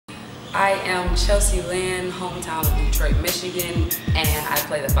I am Chelsea Lynn, hometown of Detroit, Michigan, and I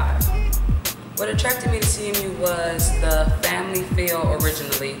play the 5. What attracted me to CMU was the family feel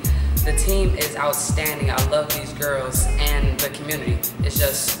originally. The team is outstanding. I love these girls, and the community is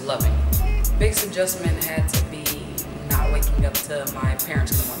just loving. Biggest adjustment had to be not waking up to my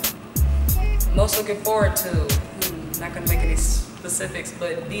parents in the morning. Most looking forward to, not gonna make any specifics,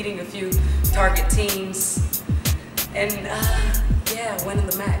 but beating a few target teams and yeah, winning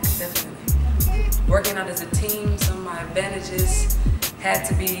the MAC, definitely. Working out as a team, some of my advantages had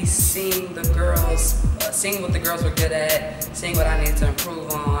to be seeing the girls, seeing what the girls were good at, seeing what I needed to improve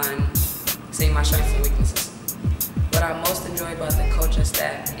on, seeing my strengths and weaknesses. What I most enjoy about the coaching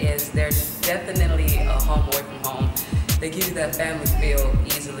staff is they're definitely a home away from home. They give you that family feel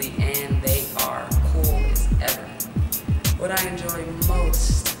easily, and they are cool as ever. What I enjoy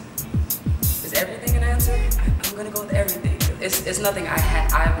most is everything an answer. I'm gonna go with everything. It's nothing I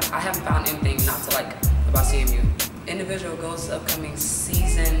haven't found anything not to like about CMU. Individual goals upcoming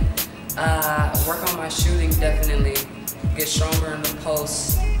season. Work on my shooting definitely. Get stronger in the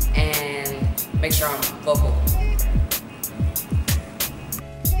post and make sure I'm vocal.